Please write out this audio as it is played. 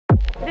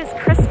is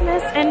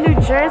Christmas in New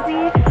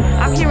Jersey.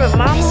 I'm here with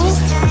Mamu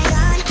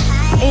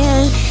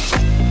and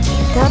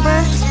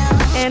Deborah,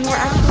 and we're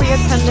actually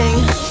attending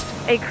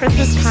a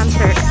Christmas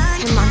concert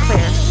in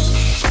Montclair.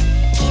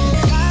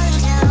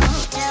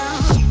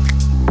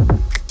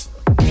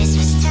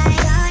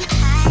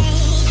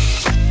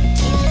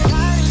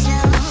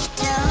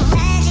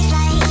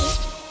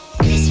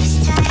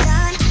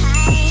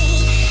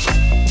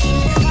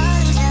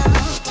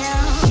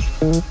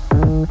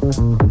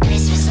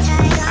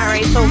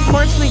 Alright, so of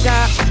course we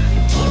got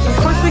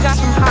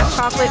some hot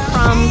chocolate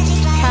from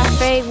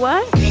Cafe,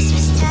 what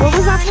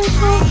was that place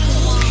called?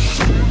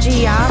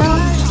 Giada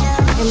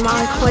in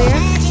Montclair.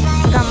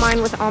 I got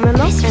mine with almond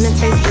milk and it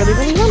tastes really,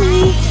 really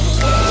yummy.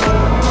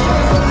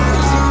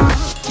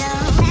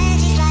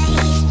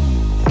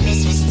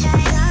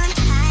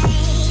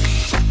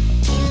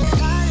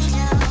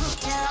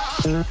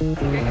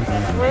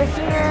 We're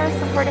here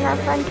supporting our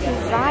friend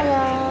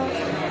Keziah.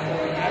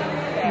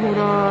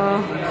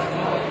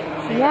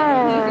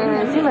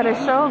 Yes, you better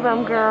show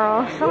them,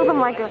 girl. Show them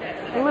like a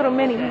little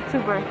mini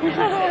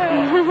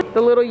YouTuber.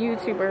 The little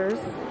YouTubers.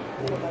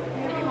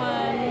 Hey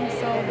everyone,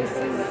 so this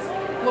is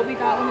what we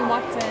got when we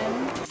walked in.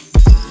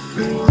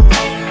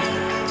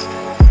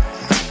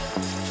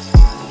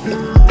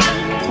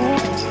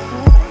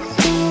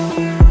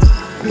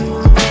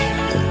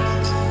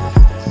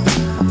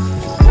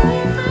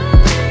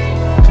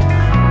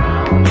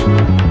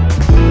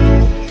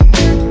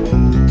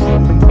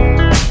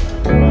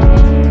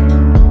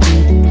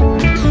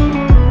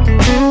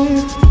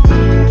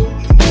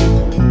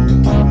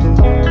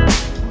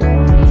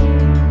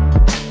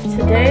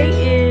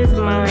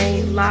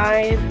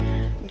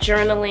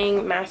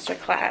 Journaling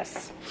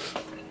masterclass,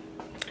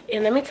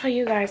 and let me tell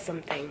you guys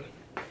something.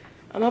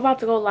 I'm about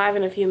to go live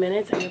in a few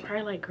minutes and you're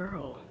probably like,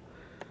 girl,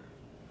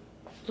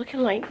 looking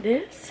like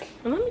this?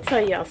 And let me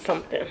tell y'all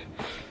something.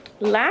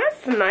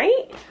 Last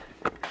night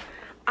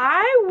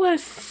I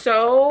was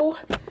so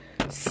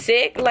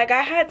sick, like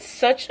I had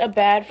such a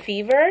bad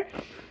fever,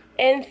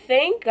 and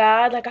thank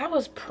God, like I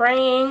was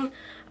praying.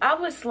 I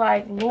was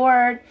like,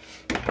 Lord,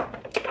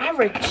 I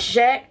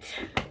reject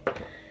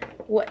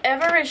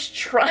whatever is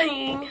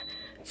trying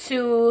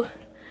to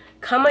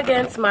come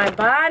against my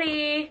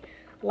body.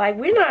 Like,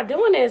 we're not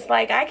doing this.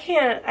 Like, I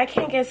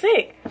can't get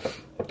sick.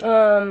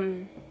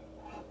 And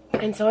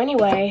so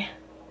anyway,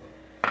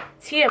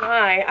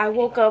 TMI, I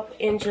woke up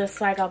in just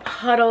like a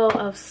puddle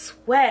of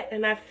sweat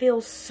and I feel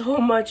so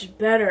much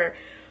better.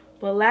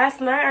 But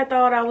last night I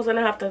thought I was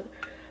gonna have to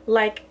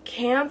like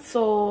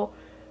cancel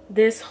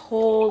this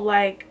whole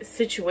like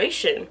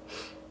situation,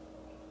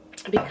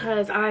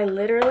 because I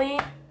literally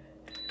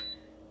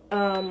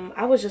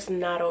I was just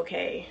not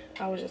okay.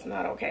 I was just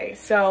not okay.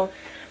 So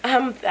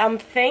I'm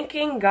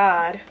thanking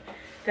God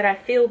that I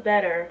feel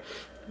better,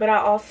 but I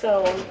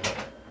also,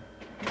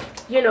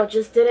 you know,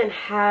 just didn't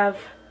have,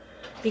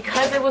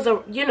 because it was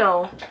a, you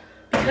know,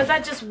 because I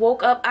just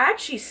woke up. I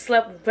actually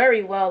slept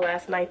very well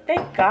last night,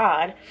 thank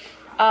God.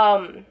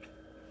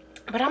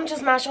 But I'm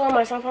just not showing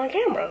myself on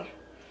camera,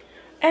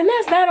 and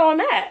that's that on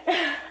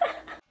that.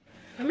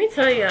 Let me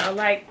tell you,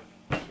 like,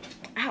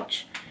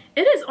 ouch.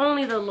 It is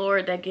only the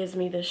Lord that gives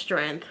me the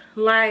strength.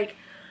 Like,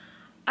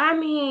 I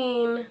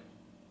mean,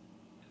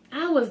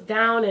 I was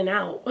down and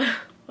out,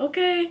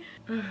 okay?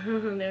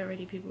 There are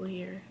already people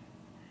here.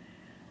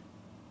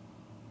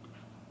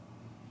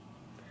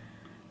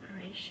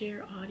 Alright,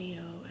 share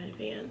audio,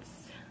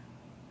 advance.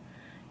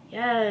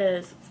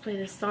 Yes, let's play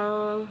this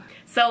song.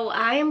 So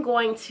I am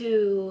going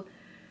to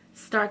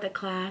start the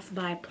class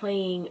by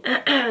playing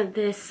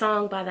this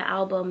song by the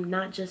album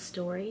Not Just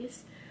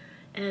Stories.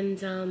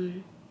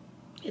 And,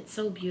 it's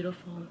so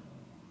beautiful.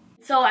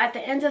 So at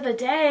the end of the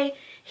day,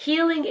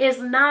 healing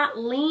is not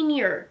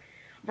linear,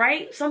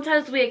 right?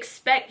 Sometimes we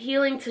expect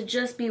healing to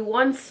just be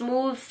one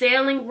smooth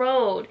sailing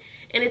road,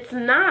 and it's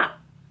not.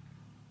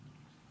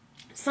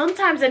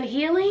 Sometimes in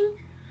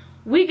healing,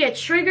 we get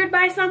triggered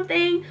by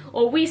something,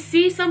 or we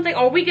see something,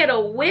 or we get a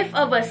whiff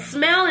of a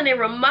smell and it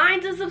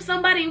reminds us of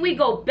somebody and we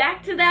go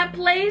back to that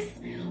place,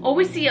 or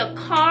we see a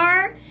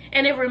car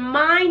and it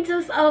reminds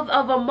us of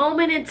a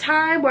moment in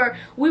time where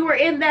we were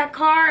in that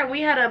car and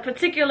we had a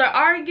particular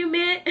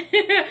argument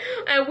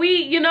and we,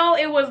 you know,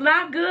 it was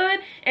not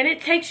good, and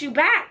it takes you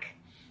back.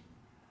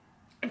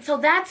 And so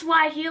that's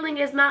why healing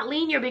is not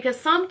linear, because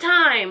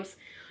sometimes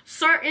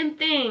certain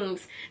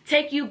things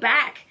take you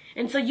back.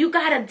 And so you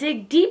got to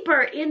dig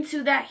deeper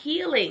into that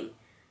healing.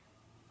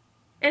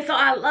 And so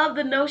I love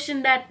the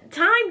notion that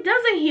time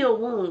doesn't heal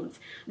wounds.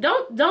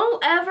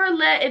 Don't ever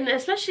let, and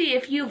especially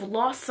if you've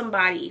lost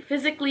somebody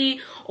physically,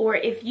 or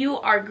if you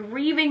are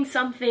grieving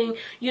something,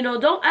 you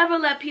know, don't ever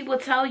let people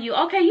tell you,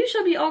 okay, you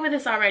should be over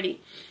this already.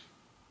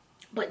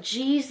 But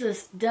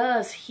Jesus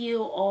does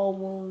heal all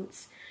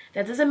wounds.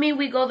 That doesn't mean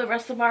we go the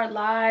rest of our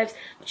lives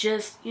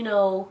just, you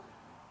know,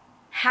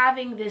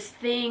 having this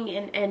thing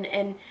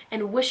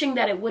and wishing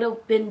that it would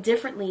have been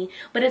differently.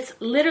 But it's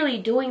literally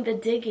doing the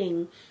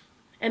digging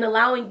and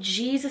allowing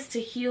Jesus to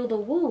heal the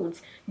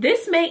wounds.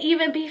 This may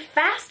even be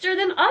faster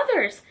than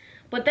others,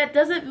 But that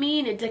doesn't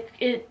mean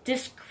it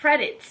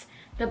discredits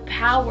the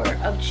power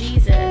of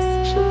Jesus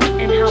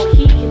and how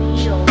he can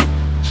heal